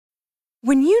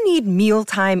When you need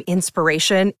mealtime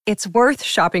inspiration, it's worth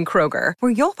shopping Kroger,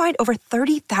 where you'll find over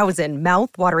 30,000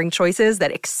 mouth-watering choices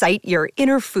that excite your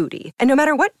inner foodie. And no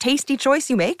matter what tasty choice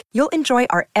you make, you'll enjoy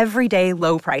our everyday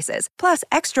low prices, plus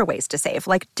extra ways to save,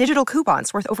 like digital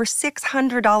coupons worth over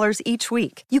 $600 each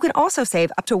week. You can also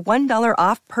save up to $1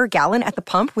 off per gallon at the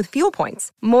pump with fuel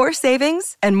points. More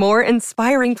savings and more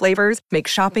inspiring flavors make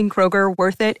shopping Kroger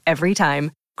worth it every time.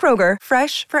 Kroger,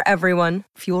 fresh for everyone.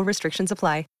 Fuel restrictions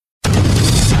apply.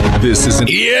 This is an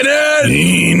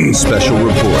ENN special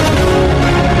report.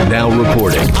 Now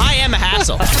reporting. I am a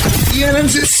hassle.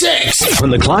 ENN's at 6.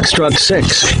 When the clock struck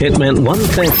 6, it meant one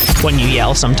thing. When you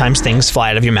yell, sometimes things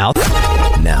fly out of your mouth.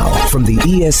 Now, from the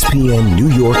ESPN New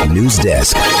York news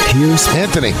desk, here's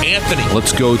Anthony.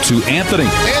 Let's go to Anthony.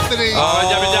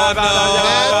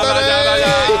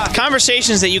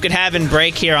 Conversations that you could have in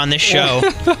break here on this show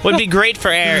would be great for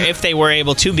air if they were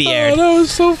able to be aired. Oh, that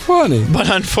was so funny. But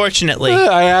unfortunately,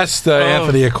 I asked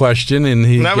Anthony a question, and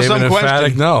he gave an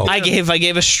emphatic no. I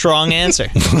gave a strong answer.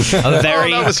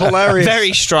 That was hilarious.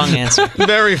 Very strong answer.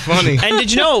 Very funny. And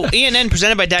did you know ENN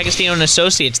presented by D'Agostino and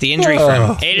Associates, the injury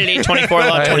firm,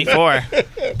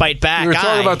 888-24-LAW-24. Bite back. We were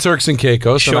talking about Turks and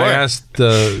Caicos, and I asked,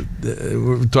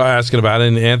 asking about it,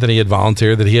 and Anthony had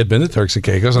volunteered that he had been to Turks and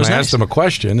Caicos, and I asked him a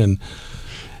question, and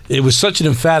it was such an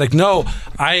emphatic no.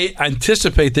 I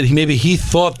anticipate that he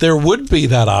thought there would be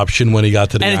that option when he got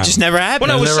to the and island. It just never happened.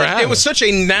 Well, it was such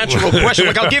a natural question.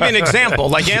 Like, I'll give you an example.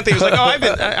 Like, Anthony was like,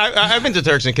 I've been to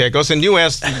Turks and Caicos, and you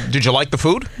asked, did you like the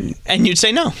food? And you'd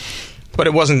say no. But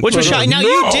it wasn't. Which was shocking.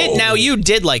 Now you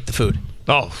did like the food.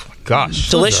 Oh,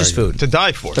 gosh. Delicious food. To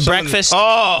die for. The breakfast.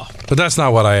 Oh. But that's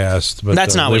not what I asked. But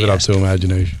that's not leave what it up to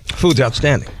imagination. Food's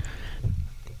outstanding.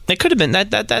 It could have been.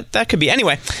 That could be.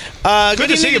 Anyway. Good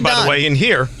to see you, by the way, in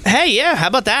here. Hey, yeah. How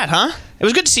about that, huh? It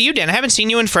was good to see you, Dan. I haven't seen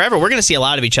you in forever. We're going to see a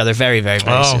lot of each other very, very,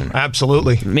 very soon. Oh,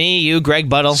 absolutely. Me, you, Greg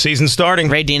Buttle. Season starting.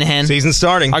 Ray Deanahan. Season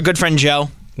starting. Our good friend Joe.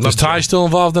 Is Ty still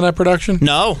involved in that production?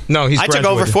 No. He's I took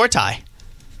over for Ty.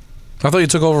 I thought you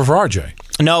took over for RJ.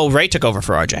 No, Ray took over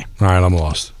for RJ. All right, I'm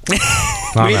lost.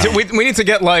 We need to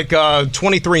get like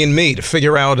 23andMe to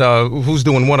figure out who's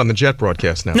doing what on the Jet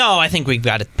broadcast now. No, I think we've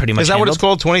got it pretty much. Is that handled. what it's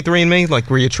called, 23andMe?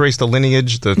 Like where you trace the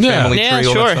lineage, the family tree, all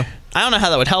sure. that stuff? I don't know how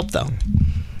that would help though.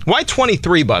 Why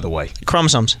 23, by the way?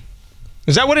 Chromosomes.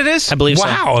 Is that what it is? I believe so.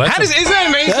 Wow, isn't that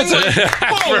amazing?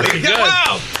 Holy good.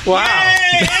 Wow!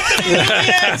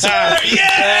 Yay, Anthony, Yay.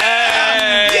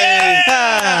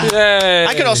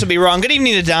 I could also be wrong. Good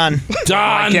evening to Don.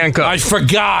 Don, I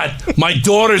forgot. My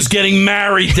daughter's getting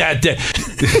married that day.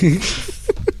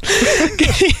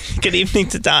 Good evening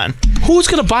to Don. Who's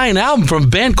going to buy an album from a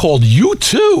band called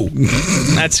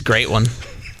U2? That's a great one.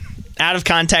 Out of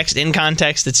context, in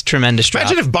context, it's a tremendous drop.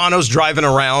 Imagine if Bono's driving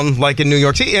around like in New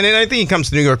York. And I think he comes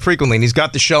to New York frequently, and he's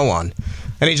got the show on.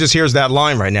 And he just hears that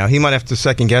line right now. He might have to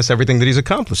second guess everything that he's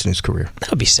accomplished in his career. That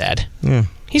would be sad. Yeah.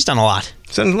 He's done a lot.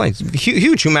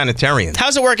 Huge humanitarian.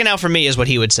 How's it working out for me is what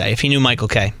he would say if he knew Michael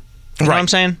Kay. You know what I'm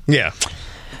saying? Yeah.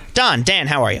 Dan,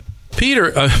 how are you?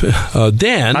 Peter,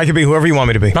 Dan. I could be whoever you want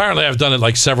me to be. Apparently, I've done it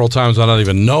like several times without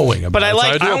even knowing about but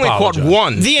it. I only caught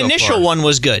one. The initial one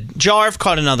was good. Jarv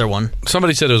caught another one.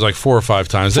 Somebody said it was like 4 or 5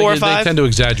 times. They tend to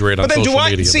exaggerate on social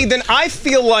media. Then I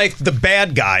feel like the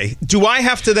bad guy. Do I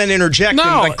have to then interject and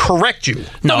like correct you?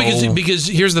 No, because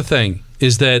here's the thing,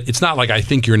 is that it's not like I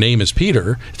think your name is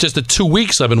Peter. It's just that 2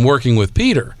 weeks I've been working with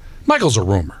Peter. Michael's a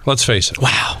rumor. Let's face it.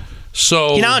 Wow.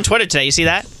 So you're now on Twitter today. You see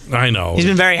that? I know. He's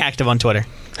been very active on Twitter.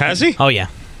 Has he? Oh, yeah.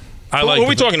 What are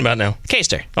we talking about now?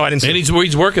 K-Ster. Oh, I didn't see. And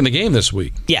he's working the game this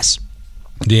week. Yes.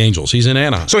 The Angels. He's in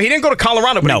Anaheim. So he didn't go to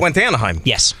Colorado, but he went to Anaheim.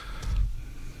 Yes.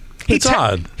 It's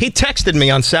odd. He texted me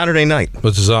on Saturday night.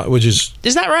 Which is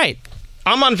Is that right?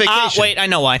 I'm on vacation. Wait, I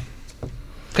know why.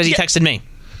 Because he texted me.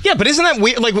 Yeah, but isn't that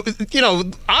weird? Like,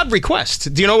 odd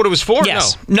request. Do you know what it was for?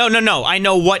 Yes. No. I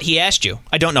know what he asked you.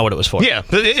 I don't know what it was for. Yeah,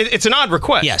 but it's an odd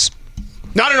request. Yes.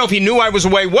 Now, I don't know if he knew I was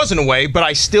away, wasn't away, but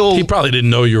I still... He probably didn't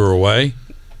know you were away.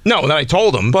 No, then I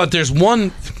told him. But there's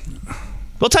one...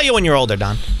 We'll tell you when you're older,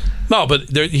 Don. No, but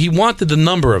he wanted the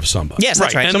number of somebody. Yes,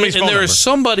 that's right. And there is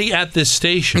somebody at this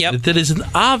station that is an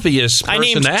obvious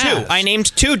person to ask. I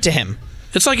named 2 to him.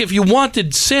 It's like if you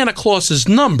wanted Santa Claus's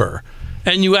number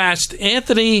and you asked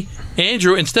Anthony,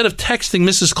 Andrew, instead of texting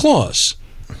Mrs. Claus.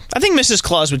 I think Mrs.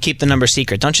 Claus would keep the number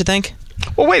secret, don't you think?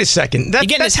 Well, wait a second. You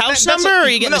getting his house number or are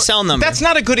you getting the cell number? That's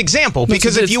not a good example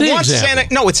because if you want Santa...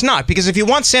 No, it's not. Because if you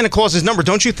want Santa Claus's number,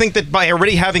 don't you think that by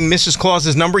already having Mrs.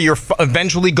 Claus's number, you're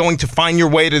eventually going to find your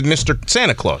way to Mr.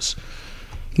 Santa Claus?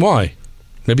 Why?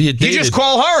 Maybe you dated. You just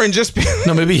call her and just...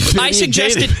 No, maybe I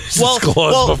suggested... Well,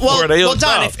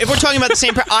 Don, if we're talking about the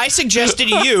same... I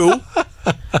suggested you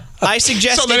I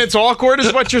suggested... So then it's awkward,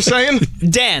 is what you're saying?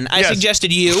 Dan, I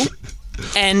suggested you,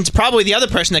 and probably the other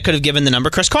person that could have given the number,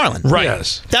 Chris Carlin. Right.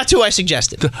 Yes. That's who I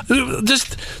suggested. So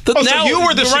you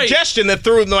were the suggestion that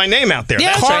threw my name out there.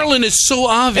 Yeah, Carlin is so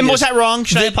obvious. And was that wrong?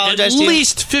 Should I apologize to you? At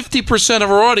least 50% of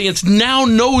our audience now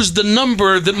knows the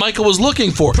number that Michael was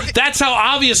looking for. That's how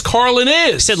obvious Carlin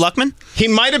is. Sid Luckman? He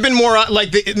might have been more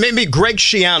maybe Greg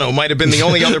Schiano might have been the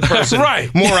only other person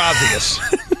more obvious.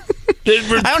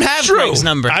 I don't have Greg's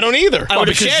number. I don't either. I would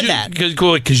have shared that.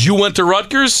 Because you went to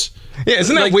Rutgers? Yeah,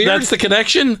 isn't that weird? That's the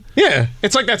connection? Yeah.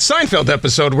 It's like that Seinfeld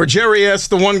episode where Jerry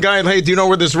asked the one guy, hey, do you know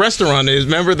where this restaurant is?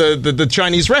 Remember the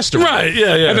Chinese restaurant? Right,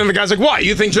 yeah. And then the guy's like, why?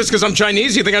 You think just because I'm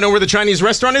Chinese, you think I know where the Chinese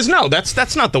restaurant is? No,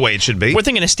 that's not the way it should be. We're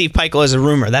thinking of Steve Peichel as a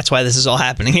rumor. That's why this is all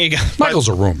happening. Here you go. Michael's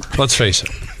a rumor. Let's face it.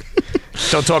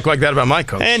 Don't talk like that about my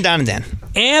coach. And Don and Dan.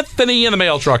 Anthony in the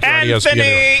mail truck.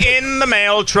 Anthony in the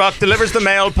mail truck delivers the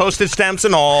mail, postage stamps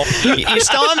and all. You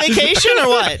still on vacation or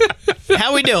what?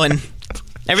 How we doing?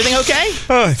 Everything okay?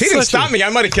 If he didn't stop me, I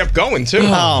might have kept going too.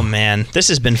 Oh man, this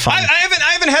has been fun. I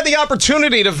haven't had the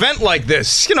opportunity to vent like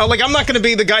this. You know, like I'm not going to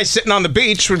be the guy sitting on the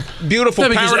beach with beautiful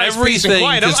paradise, peace and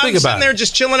quiet. I'm sitting there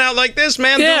just chilling out like this,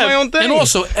 man, doing my own thing. And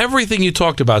also, everything you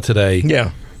talked about today,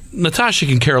 Natasha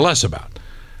can care less about,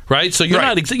 right? So you're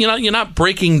not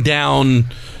breaking down,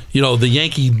 the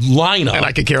Yankee lineup, and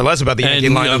I could care less about the Yankee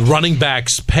lineup, running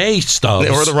backs pay stubs,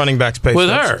 or the running backs pay with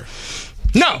stubs. her.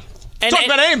 No. Talk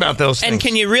about any about those things. And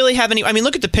can you really have any... I mean,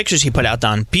 look at the pictures he put out,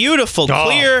 Don. Beautiful,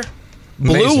 clear,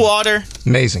 blue water.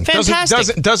 Amazing.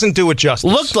 Fantastic. Doesn't do it justice.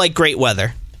 Looked like great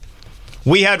weather.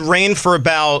 We had rain for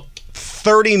about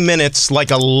 30 minutes, like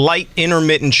a light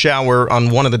intermittent shower on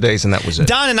one of the days, and that was it.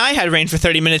 Don and I had rain for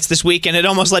 30 minutes this week, and it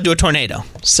almost led to a tornado.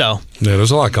 So... Yeah,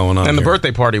 there's a lot going on. And the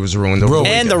birthday party was ruined.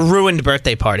 And the ruined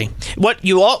birthday party. But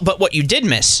what you did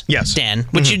miss, Dan,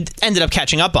 which you ended up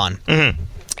catching up on,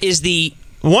 is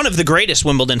one of the greatest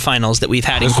Wimbledon finals that we've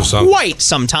had in quite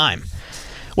some time.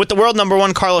 With the world number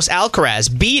one Carlos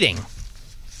Alcaraz beating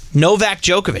Novak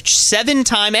Djokovic,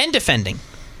 7-time and defending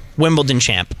Wimbledon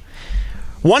champ.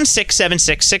 1-6,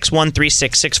 7-6, 6-1,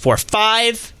 3-6, 6-4.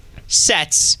 5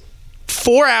 sets,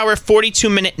 4-hour,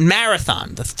 42-minute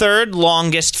marathon, the third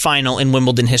longest final in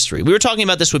Wimbledon history. We were talking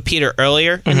about this with Peter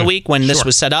earlier in the week when this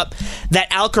was set up, that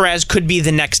Alcaraz could be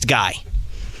the next guy.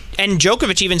 And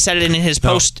Djokovic even said it in his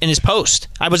post.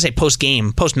 I would say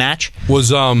post-game, post-match.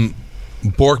 Was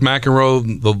Bork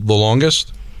McEnroe the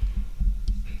longest?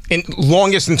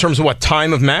 Longest in terms of what,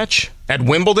 time of match? At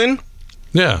Wimbledon?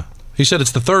 Yeah. He said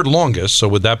it's the third longest, so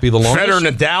would that be the longest?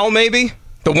 Federer Nadal, maybe?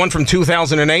 The one from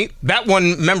 2008? That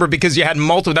one, remember, because you had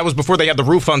multiple... That was before they had the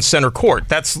roof on center court.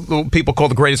 That's what people call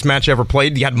the greatest match ever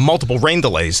played. You had multiple rain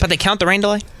delays. But they count the rain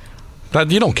delay?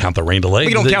 You don't count the rain delay.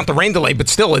 You don't count the rain delay, but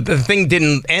still, the thing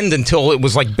didn't end until it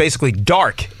was like basically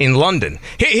dark in London.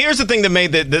 Here's the thing that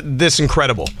made this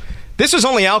incredible. This is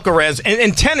only Alcaraz,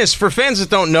 and tennis, for fans that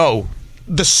don't know,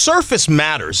 the surface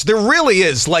matters. There really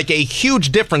is like a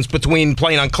huge difference between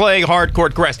playing on clay, hard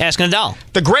court, grass. Ask Nadal.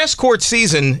 The grass court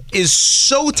season is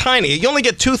so tiny. You only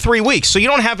get 2-3 weeks, so you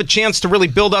don't have a chance to really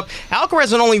build up.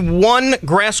 Alcaraz had only one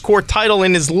grass court title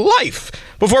in his life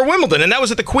before Wimbledon, and that was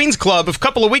at the Queen's Club a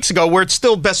couple of weeks ago, where it's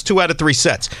still best 2 out of 3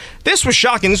 sets. This was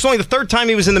shocking. This is only the third time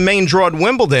he was in the main draw at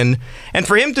Wimbledon, and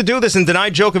for him to do this and deny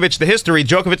Djokovic the history,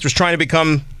 Djokovic was trying to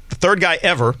become the third guy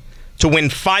ever to win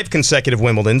 5 consecutive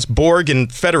Wimbledons. Borg and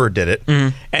Federer did it.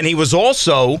 And he was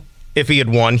also, if he had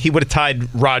won, he would have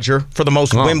tied Roger for the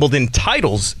most Wimbledon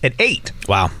titles at 8.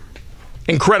 Wow.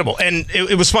 Incredible. And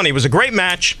it was funny. It was a great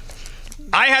match.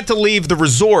 I had to leave the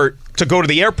resort to go to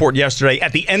the airport yesterday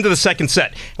at the end of the second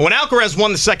set. And when Alcaraz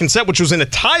won the second set, which was in a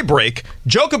tiebreak,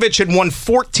 Djokovic had won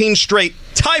 14 straight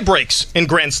tiebreaks in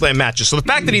Grand Slam matches. So the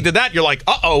fact that he did that, you're like,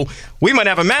 uh-oh, we might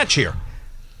have a match here.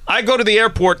 I go to the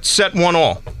airport, set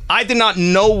 1-all. I did not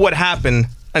know what happened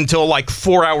until like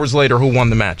 4 hours later who won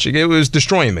the match. It was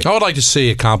destroying me. I would like to see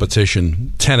a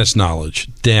competition, tennis knowledge,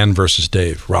 Dan versus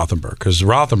Dave Rothenberg, because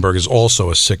Rothenberg is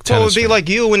also a sick tennis Well, it would be fan. like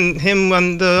you and him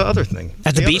on the other thing.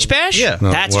 At the beach bash? Yeah.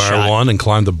 That's where a shot. I won and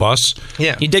climbed the bus.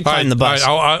 Yeah. You did climb the bus.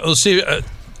 Let's see.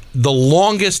 The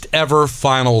longest ever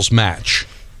finals match.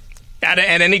 At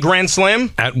any Grand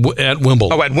Slam? At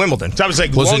Wimbledon. Oh, at Wimbledon. So I was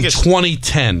like, was longest. in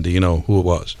 2010. Do you know who it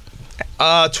was?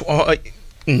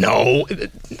 No.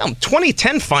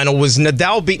 2010 final was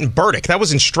Nadal beating Burdick. That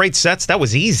was in straight sets. That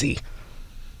was easy.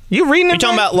 You reading it? You're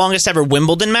talking about longest ever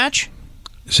Wimbledon match?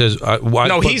 It says,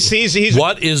 he's.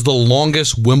 What is the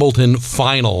longest Wimbledon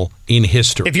final in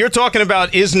history? If you're talking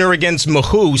about Isner against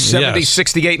Mahou,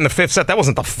 70-68 in the fifth set, that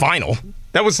wasn't the final.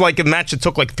 That was like a match that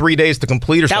took like 3 days to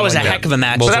complete or something. That was a like heck of a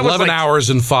match. Well, So it's that was 11 like- hours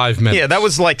and 5 minutes. Yeah, that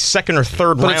was like second or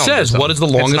third But round. it says, what is the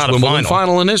longest Wimbledon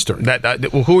final in history?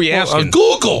 Well, who are you asking?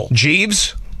 Google.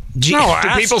 Jeeves? No, Do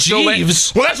ask people still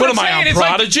Jeeves. Well, that's what what am I'm I, saying. on It's like-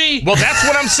 Prodigy? well, that's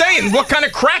what I'm saying. What kind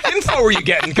of crack info are you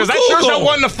getting? Because that sure as hell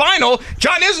won the final.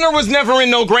 John Isner was never in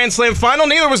no Grand Slam final.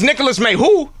 Neither was Nicholas May.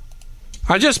 Who?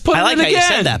 I just put I it like in how again. you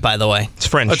said that, by the way. It's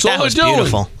French. That's all That they're was doing.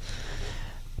 beautiful.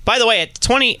 By the way, at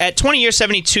 20 years,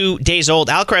 72 days old,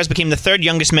 Alcaraz became the third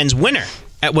youngest men's winner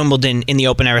at Wimbledon in the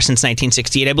Open era since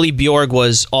 1968. I believe Bjorg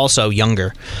was also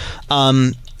younger.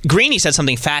 Greeny said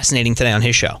something fascinating today on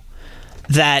his show,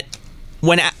 that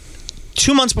when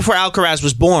 2 months before Alcaraz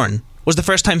was born was the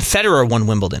first time Federer won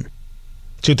Wimbledon.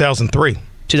 2003.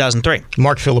 2003.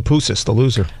 Mark Philippoussis, the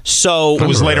loser. So Who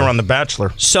was later on The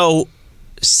Bachelor. So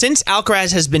since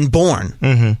Alcaraz has been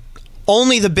born,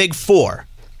 only the big four,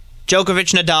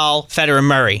 Djokovic, Nadal, Federer,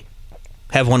 Murray,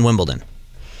 have won Wimbledon.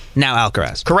 Now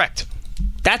Alcaraz. Correct.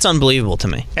 That's unbelievable to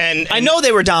me. And I know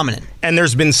they were dominant. And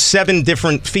there's been 7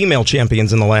 different female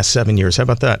champions in the last 7 years. How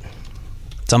about that?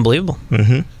 It's unbelievable. A lot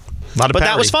of But parity.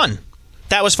 that was fun.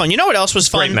 That was fun. You know what else was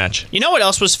fun? Great match. You know what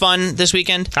else was fun this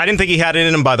weekend? I didn't think he had it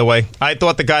in him, by the way. I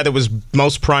thought the guy that was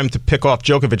most primed to pick off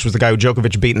Djokovic was the guy who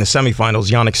Djokovic beat in the semifinals,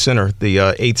 Yannick Sinner, the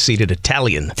 8th-seeded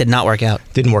Italian. Did not work out.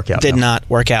 Didn't work out. Did not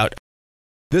work out.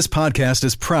 This podcast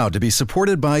is proud to be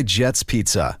supported by Jets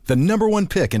Pizza, the #1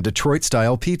 pick in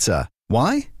Detroit-style pizza.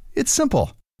 Why? It's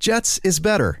simple. Jets is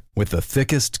better. With the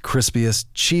thickest, crispiest,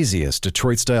 cheesiest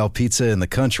Detroit-style pizza in the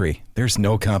country, there's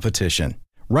no competition.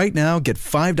 Right now, get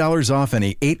 $5 off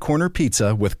any 8-corner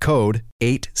pizza with code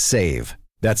 8SAVE.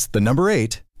 That's the number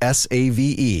 8,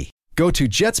 S-A-V-E. Go to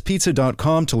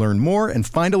jetspizza.com to learn more and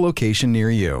find a location near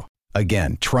you.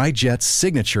 Again, try Jet's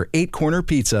signature 8-corner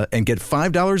pizza and get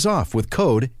 $5 off with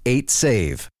code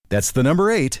 8SAVE. That's the number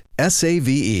 8,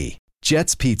 S-A-V-E.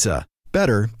 Jet's Pizza.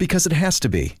 Better because it has to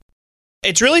be.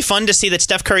 It's really fun to see that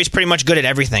Steph Curry's pretty much good at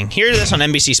everything. Here's this on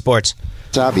NBC Sports.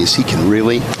 It's obvious he can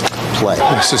really play.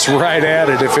 This is right at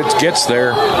it if it gets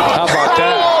there. How about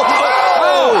that?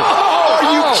 Are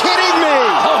you kidding me?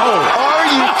 Are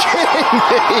you kidding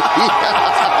me?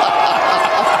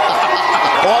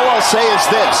 All I'll say is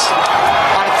this.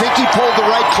 I think he pulled the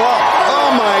right club.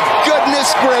 Oh, my goodness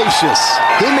gracious.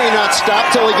 He may not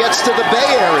stop till he gets to the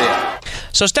Bay Area.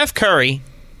 So Steph Curry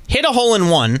hit a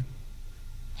hole-in-one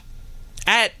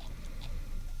at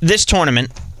this tournament,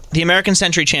 the American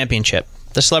Century Championship,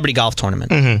 the celebrity golf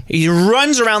tournament. He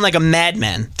runs around like a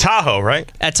madman. Tahoe,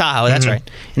 right? At Tahoe, that's right.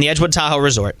 In the Edgewood Tahoe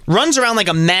Resort. Runs around like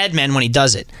a madman when he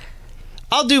does it.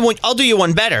 I'll do you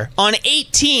one better. On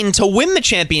 18 to win the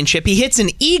championship, he hits an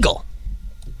eagle,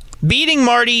 beating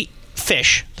Marty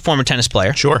Fish, the former tennis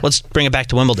player. Sure. Let's bring it back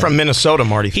to Wimbledon. From Minnesota,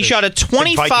 Marty He Fish. shot a Big Viking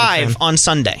 25 fan. on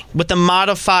Sunday with the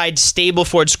modified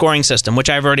Stableford scoring system, which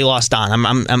I've already lost on.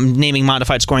 I'm naming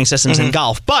modified scoring systems in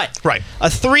golf. But a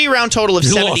 3-round total of You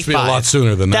 75. lost me a lot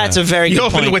sooner than that. That's a very You good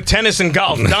opened point. with tennis and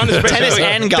golf. Don is Tennis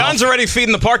and golf. Don's already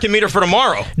feeding the parking meter for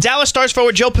tomorrow. Dallas Stars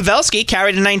forward Joe Pavelski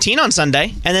carried a 19 on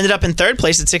Sunday and ended up in third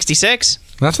place at 66.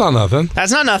 That's not nothing.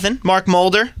 That's not nothing. Mark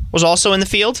Mulder was also in the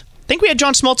field. I think we had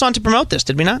John Smoltz on to promote this,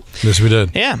 did we not? Yes, we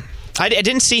did. Yeah. I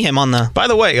didn't see him on the... By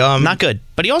the way... not good.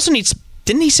 But he also needs...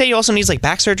 Didn't he say he also needs, like,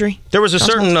 back surgery? There was a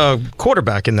certain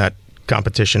quarterback in that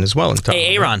competition as well in Tahoe.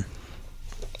 Hey, Aaron.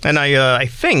 And I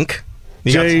think...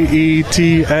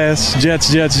 Jets,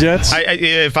 Jets.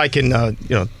 If I can,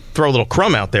 throw a little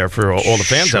crumb out there for all the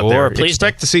fans out there. Please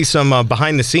Expect to see some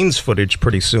behind-the-scenes footage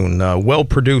pretty soon.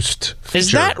 Well-produced.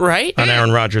 Is that right? On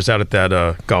Aaron Rodgers out at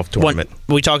that golf tournament.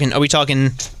 Are we talking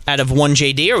out of one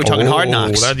JD or are we talking Hard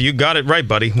Knocks? You got it right,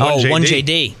 buddy. One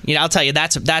JD. You know, I'll tell you,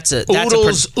 that's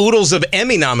oodles of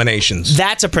Emmy nominations.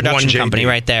 That's a production company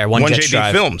right there. One JD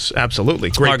Drive. Films, absolutely.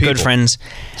 Great Our people. good friends.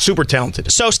 Super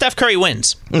talented. So Steph Curry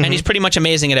wins, and he's pretty much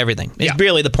amazing at everything. It's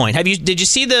really the point. Did you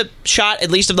see the shot, at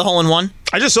least of the hole-in-one?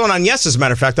 I just saw it on Yes, as a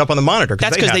matter of fact, up on the monitor.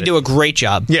 That's because they do a great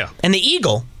job. Yeah. And the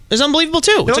eagle is unbelievable,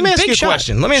 too. Let me ask you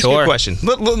a question.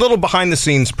 Little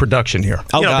behind-the-scenes production here.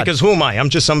 Oh, God. Because who am I? I'm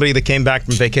just somebody that came back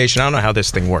from vacation. I don't know how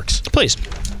this thing works. Please.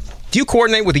 Do you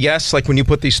coordinate with Yes, like when you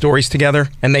put these stories together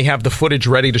and they have the footage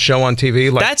ready to show on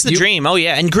TV? Like, that's the dream. Oh,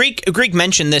 yeah. And Greek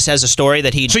mentioned this as a story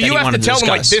that he So you have to tell them,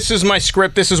 like, this is my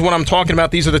script, this is what I'm talking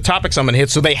about, these are the topics I'm going to hit,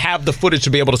 so they have the footage to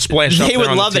be able to splash up They there would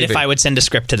on love the it TV. if I would send a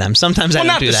script to them. Sometimes I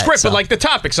don't do that. Not the script, but like the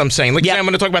topics I'm saying. Like, I'm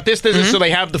going to talk about this, so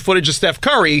they have the footage of Steph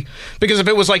Curry, because if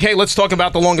it was like, hey, let's talk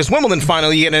about the longest Wimbledon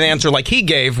final, you get an answer like he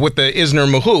gave with the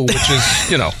Isner-Mahou, which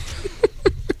is,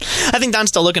 I think Don's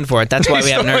still looking for it. That's why we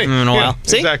haven't heard from him in a while.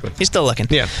 See? Exactly. He's still looking.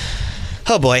 Yeah.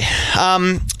 Oh, boy.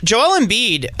 Joel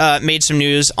Embiid made some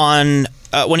news on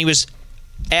when he was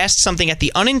asked something at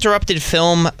the Uninterrupted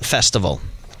Film Festival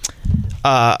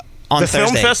on Thursday. The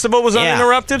film festival was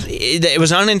uninterrupted? It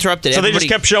was uninterrupted. So they just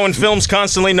kept showing films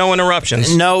constantly, no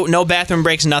interruptions? No bathroom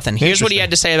breaks, nothing. Here's what he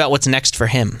had to say about what's next for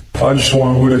him. I just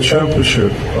want to win a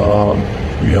championship.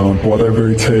 Whatever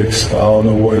it takes. I don't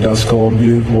know where that's going to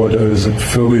be, whether it's in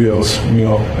Philly or,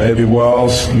 everywhere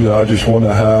else. I just want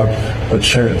to have a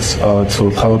chance to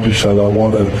accomplish that. I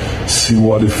want to see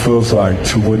what it feels like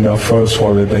to win that first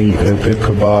one, and then if they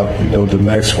provide, the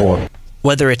next one.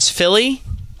 Whether it's Philly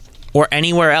or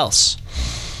anywhere else.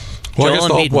 Well, Joel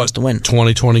Embiid wants to win.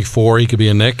 2024, he could be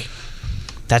a Knick.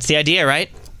 That's the idea,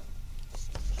 right?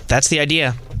 That's the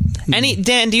idea.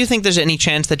 Dan, do you think there's any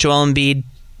chance that Joel Embiid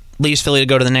leaves Philly to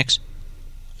go to the Knicks?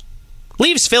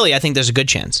 Leaves Philly, I think there's a good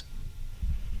chance.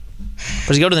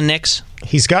 Does he go to the Knicks?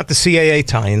 He's got the CAA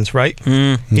tie-ins, right?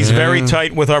 He's very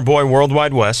tight with our boy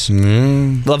Worldwide Wes.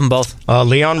 Love them both.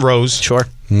 Leon Rose. Sure.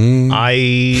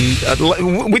 We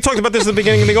talked about this at the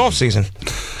beginning of the offseason.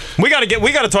 We got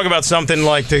to talk about something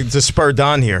like to spur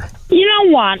Don here. You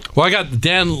know what? Well, I got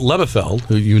Dan Lebefeld,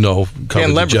 who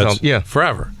covered the Jets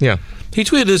forever. Yeah. He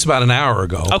tweeted this about an hour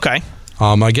ago. Okay.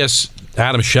 I guess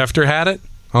Adam Schefter had it.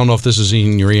 I don't know if this is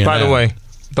in your ENN. By the way,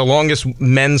 the longest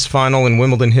men's final in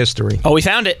Wimbledon history. Oh, we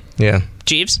found it. Yeah.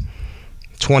 Jeeves?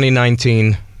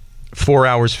 2019, 4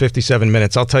 hours, 57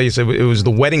 minutes. I'll tell you, it was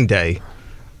the wedding day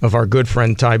of our good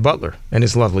friend Ty Butler and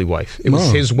his lovely wife. It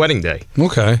was his wedding day.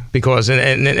 Okay. Because,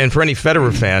 and for any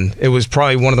Federer fan, it was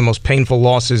probably one of the most painful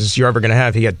losses you're ever going to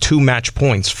have. He had 2 match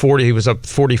points. He was up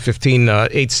 40-15,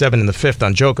 8-7 in the fifth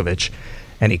on Djokovic,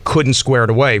 and he couldn't square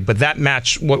it away. But that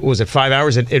match, what was it, 5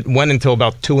 hours? It went until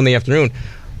about 2 in the afternoon.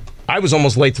 I was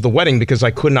almost late to the wedding because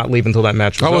I could not leave until that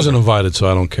match was over. I wasn't invited, so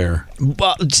I don't care.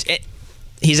 Well,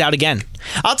 he's out again.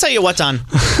 I'll tell you what, Don.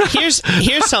 Here's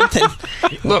something.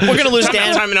 Look, we're going to lose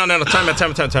Dan. Time out.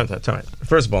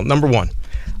 First of all, number one,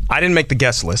 I didn't make the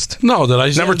guest list. No, did I?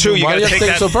 Number two, you got to take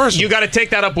that. So personal? You got to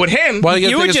take that up with him. Why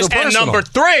you were just and number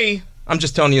three. I'm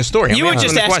just telling you a story. You were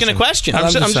just asking a question. I'm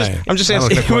just asking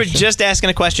a question. You were just asking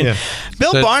a question. Yeah.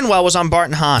 Bill Barnwell was on Bart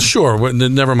and Hahn. Sure.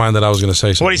 Never mind that I was going to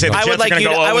say something. What do you say? The Jets are going to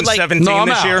go 0-17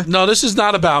 this year? No, this is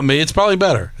not about me. It's probably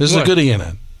better. This is a good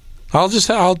ENN. I'll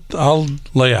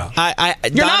lay out.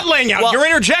 You're not laying out. You're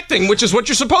interjecting, which is what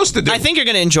you're supposed to do. I think you're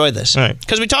going to enjoy this.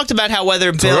 Because we talked about how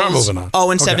whether Bill's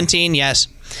 0-17, yes.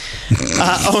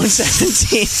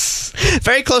 0-17.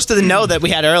 Very close to the no that we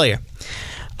had earlier.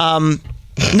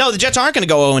 No, the Jets aren't going to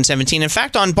go 0-17. In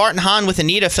fact, on Bart and Hahn with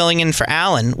Anita filling in for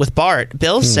Allen with Bart,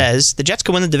 Bill says the Jets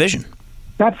could win the division.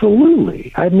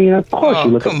 Absolutely. I mean, of course,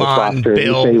 you look at the roster and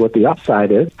you say what the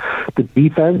upside is. The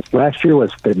defense last year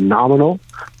was phenomenal.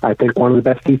 I think one of the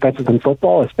best defenses in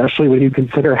football, especially when you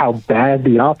consider how bad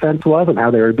the offense was and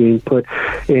how they were being put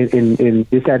in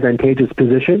disadvantageous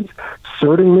positions.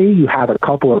 Certainly, you have a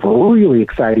couple of really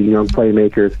exciting young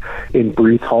playmakers in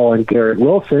Breece Hall and Garrett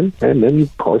Wilson, and then you,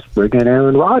 of course, bring in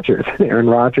Aaron Rodgers. Aaron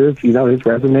Rodgers, his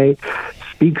resume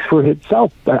speaks for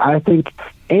itself. But I think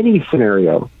any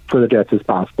scenario for the Jets is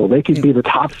possible. They could be the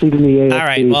top seed in the AFC. All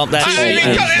right, well, that's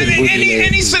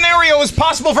any scenario is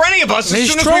possible for any of us as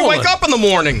soon as we wake up in the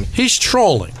morning. He's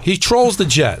trolling. He trolls the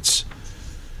Jets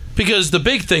because the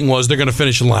big thing was they're going to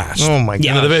finish last in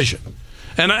the division.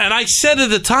 And I said at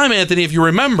the time, Anthony, if you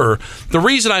remember, the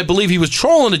reason I believe he was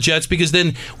trolling the Jets because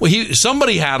then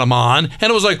somebody had him on, and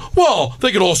it was like, well,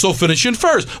 they could also finish in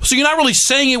first. So you're not really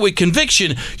saying it with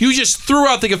conviction. You just threw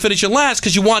out they could finish in last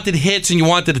because you wanted hits and you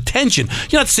wanted attention.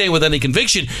 You're not saying with any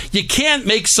conviction. You can't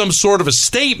make some sort of a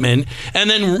statement and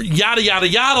then yada, yada,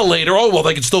 yada later. Oh, well,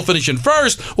 they could still finish in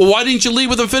first. Well, why didn't you lead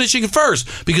with them finishing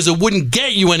first? Because it wouldn't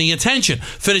get you any attention.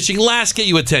 Finishing last get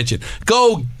you attention.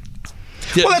 Go.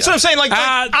 Well, that's what I'm saying.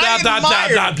 I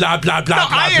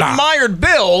admired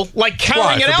Bill,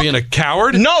 counting it out. For being a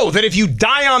coward? No, that if you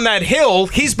die on that hill,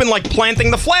 he's been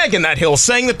planting the flag in that hill,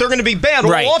 saying that they're going to be bad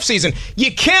all offseason.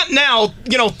 You can't now,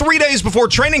 3 days before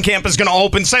training camp is going to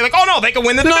open, say oh no, they can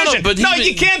win the division.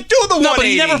 You can't do the 180. No, but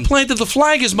he never planted the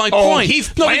flag. Is my point.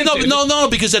 No,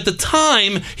 because at the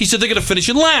time he said they're going to finish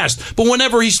in last. But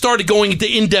whenever he started going into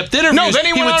in-depth interviews,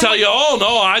 he would tell you, "Oh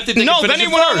no, I think they can finish in first." Then he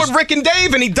went on with Rick and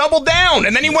Dave, and he doubled down.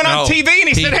 And then he went on TV and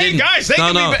he said, hey, guys, they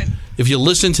can be bad. If you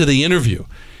listen to the interview,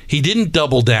 he didn't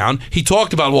double down. He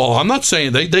talked about, well, I'm not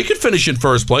saying they could finish in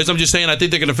first place. I'm just saying I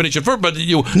think they're going to finish in first. But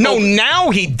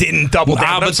now he didn't double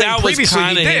down. But that was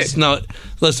kind of his. No,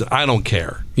 listen, I don't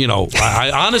care. I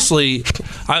honestly,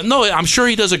 I'm sure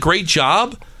he does a great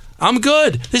job. I'm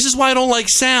good. This is why I don't like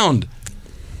sound.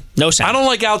 No sound. I don't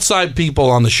like outside people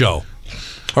on the show.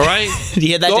 All right? You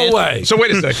hear that, Go Dan? away. So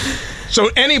wait a second. So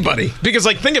anybody, because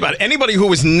think about it, anybody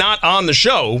who is not on the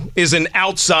show is an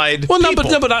outside. Well, no,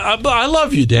 but I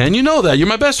love you, Dan. You know that. You're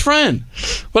my best friend.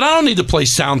 But I don't need to play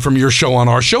sound from your show on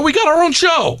our show. We got our own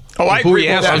show. Oh, I agree.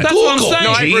 That's what I'm saying.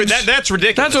 No, I agree. That's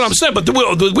ridiculous. That's what I'm saying. But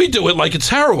we do it like it's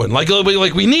heroin. Like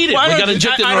we need it. We got to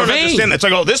inject it in our veins. I don't understand that. It's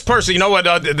like, this person, you know what?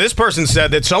 This person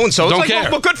said that so-and-so. Don't like, care.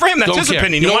 Well, good for him. That's his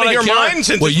opinion. You want to hear mine?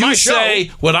 Since well, it's my you say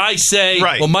show. what I say,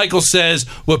 what Michael says,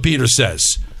 what Peter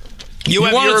says. You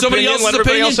have wanted your somebody opinion, else's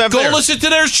opinion? Go theirs. Listen to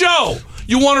their show.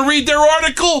 You want to read their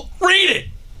article? Read it.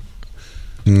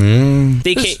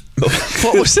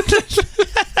 What was it?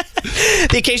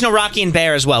 The occasional Rocky and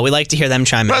Bear as well. We like to hear them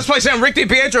chime in. Let's play Sam. Rick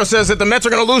DiPietro says that the Mets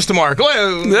are going to lose tomorrow.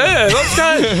 Yeah, let's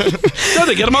go.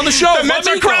 They get them on the show. The Mets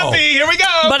are crappy. Here we go.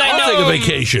 But I'll take a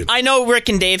vacation. I know Rick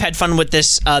and Dave had fun with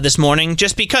this this morning,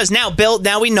 just because now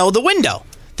we know the window.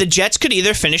 The Jets could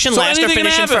either finish in last or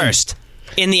finish in first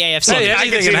in the AFC. Hey, I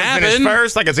can see him finish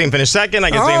first. I can see him finish second.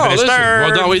 I can see him finish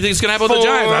third. What do you think is going to happen with the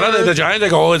Giants? I don't think the Giants, they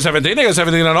go 0-17. They got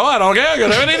 17. I don't care.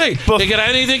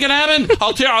 Anything can happen.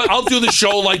 I'll do the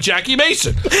show like Jackie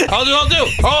Mason. I'll do.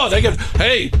 Oh, they can.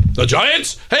 Hey, the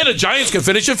Giants. Hey, the Giants can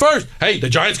finish in first. Hey, the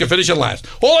Giants can finish in last.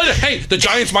 Hey, the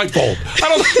Giants might fold.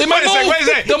 They might move. Wait a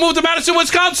second. They'll move to Madison,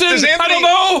 Wisconsin. I don't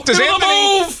know.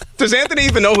 Does Anthony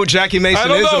even know who Jackie Mason is? I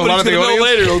don't know, but he's going to know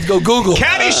later. He'll go Google.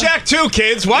 Caddyshack 2,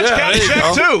 kids. Watch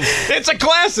Caddyshack 2. It's a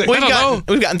classic.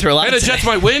 We've gotten through a lot. Hey, the Jets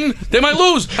might win. They might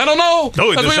lose. I don't know.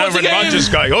 Oh, the San Rodgers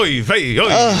guy. Hey.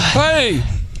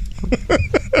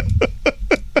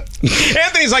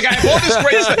 Anthony's like, I have all this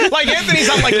great stuff. Like, Anthony's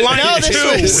on line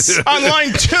 2. On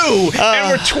line 2.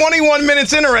 And we're 21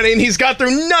 minutes in already, and he's got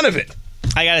through none of it.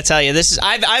 I got to tell you,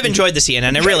 I've enjoyed this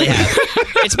ENN. I really have.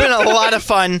 It's been a lot of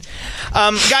fun.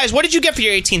 Guys, what did you get for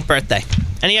your 18th birthday?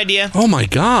 Any idea? Oh, my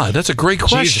God. That's a great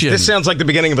question. Jesus, this sounds like the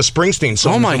beginning of a Springsteen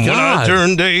song. Oh, my God. When I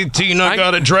turned 18, I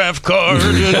got a draft card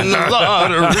in the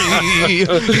lottery.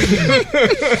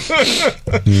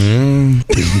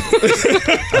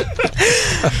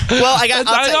 Well,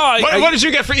 what did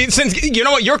you get for... Since, you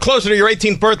know what? You're closer to your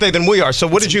 18th birthday than we are, so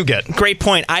what did you get? Great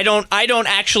point. I don't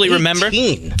actually 18. remember.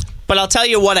 But I'll tell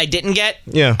you what I didn't get.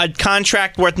 Yeah. A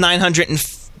contract worth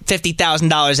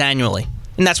 $950,000 annually.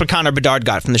 And that's what Connor Bedard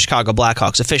got from the Chicago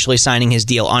Blackhawks, officially signing his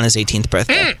deal on his 18th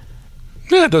birthday.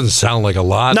 Yeah, it doesn't sound like a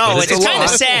lot. No, it's kind of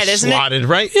sad, isn't it? Slotted,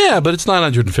 right? Yeah, but it's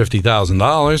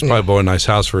 $950,000. Probably bought a nice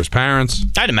house for his parents.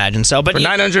 I'd imagine so. But for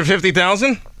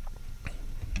 $950,000?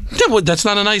 Yeah, well, that's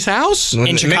not a nice house.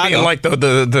 In Chicago. Maybe in like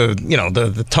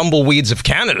the tumbleweeds of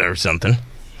Canada or something.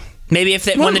 Maybe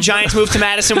when the Giants move to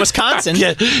Madison, Wisconsin,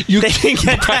 they can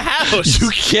get the house. You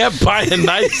can't buy a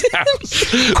nice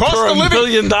house Cost for of $1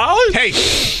 million. Hey,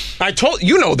 I told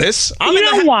you know this. I'm in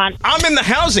the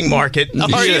housing market. You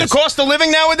see the cost of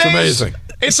living nowadays? It's amazing.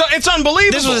 It's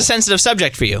unbelievable. This was a sensitive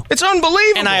subject for you. It's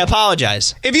unbelievable. And I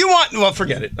apologize. If you want, well,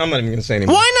 forget it. I'm not even going to say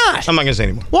anymore. Why not? I'm not going to say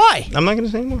anymore. Why? I'm not going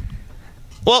to say anymore.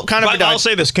 Well, Connor Bedard. I'll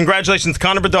say this. Congratulations to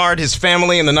Connor Bedard, his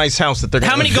family, and the nice house that they're going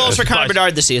to How many goals for Connor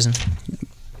Bedard this season?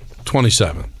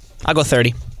 27. I'll go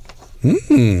 30.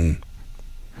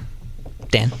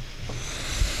 Dan.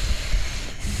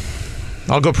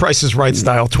 I'll go Price is Right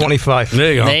style, 25.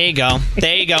 There you go.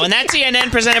 And that's ENN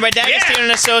presented by D'Agostino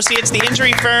and Associates, the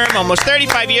injury firm. Almost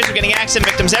 35 years of getting accident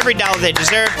victims every dollar they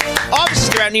deserve. Offices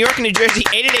throughout New York and New Jersey,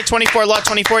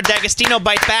 888-24-LAW-24. D'Agostino,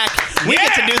 bite back. We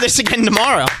get to do this again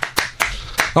tomorrow.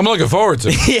 I'm looking forward to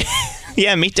it.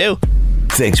 Yeah, me too.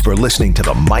 Thanks for listening to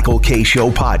the Michael K.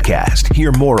 Show podcast.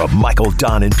 Hear more of Michael,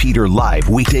 Don, and Peter live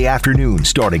weekday afternoon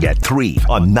starting at 3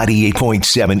 on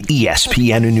 98.7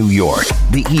 ESPN in New York,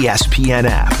 the ESPN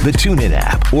app, the TuneIn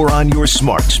app, or on your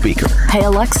smart speaker. Hey,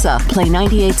 Alexa, play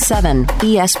 98.7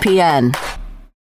 ESPN.